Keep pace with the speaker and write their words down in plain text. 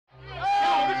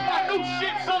new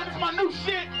shit, son. It's my new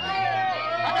shit.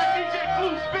 I got DJ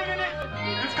Clue spinning it.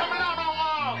 It's coming out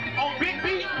on Big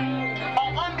Beat,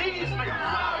 on Undies.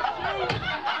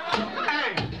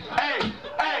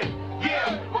 Hey,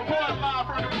 yeah, report live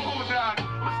from the Boondocks.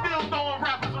 We're still throwing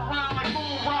rappers around like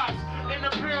moon rocks. In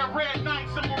a pair of red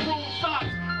Nikes and maroon socks.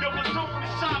 Your platoon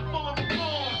is shot full of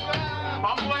balloons.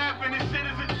 I'm laughing, this shit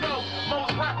is a joke.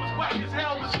 Most rappers whack as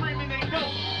hell and screaming they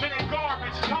dope. Man, they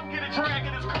garbage. Come get a drag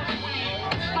in this country weed.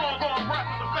 Strong arm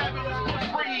rappers, a fabulous push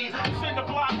breeze. Send the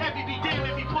block heavy, be damned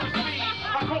if he push speed.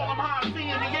 I call him high, C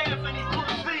in the ass and he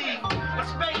push C. A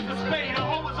spade's a spade, a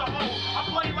hoe is a hoe. I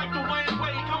play like the Wayne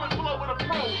Wade, come and flow with a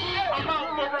pro. I'm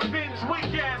out for revenge with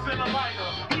gas and a lighter.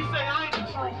 He say I ain't the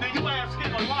truth, then you ask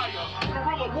him a liar.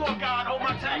 Guerrilla war god, hold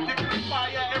my tactics and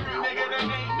fire. Every nigga that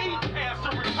ain't me has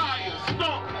to retire.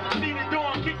 Stump, see the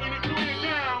door kicking it clear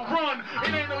down. Run,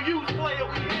 it ain't no use player,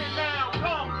 we here now.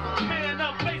 Come, man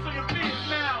up, face on your fears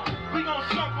now. We gon'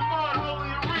 stump a mud hole in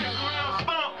your rear ground.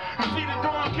 Stump, you see the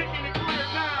door kicking it clear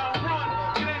down. Run,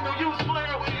 it ain't no use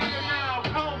player, we here now.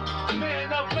 Come,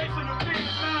 man up, face on your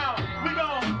fears now. We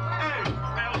gon', hey,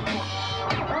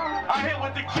 I hit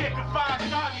with the kick of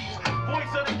 5 shotties.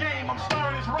 Voice of the game, I'm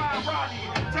starring as Ryan Roddy.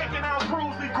 Taking out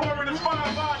crews, we goring as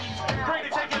 5 bodies.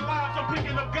 Great at taking lives, I'm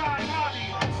picking up God's hobby.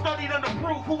 Studied under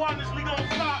proof, who honestly gon'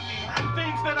 stop me?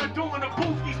 Things that I do in the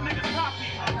booth, these niggas copy.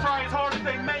 Try as hard as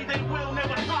they may, they will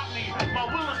never top me. My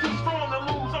will is too strong to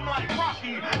lose, I'm like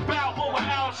Rocky. Balboa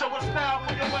Al, show a style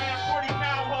for your ass. 40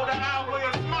 pound, hold an hour, with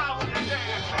a smile on your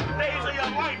dance. Days of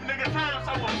your life, nigga, time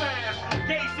so fast.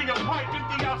 Gauge to your pipe,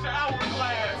 empty out your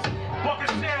hourglass.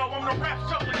 Bucket shell, I'm the rap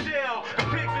show.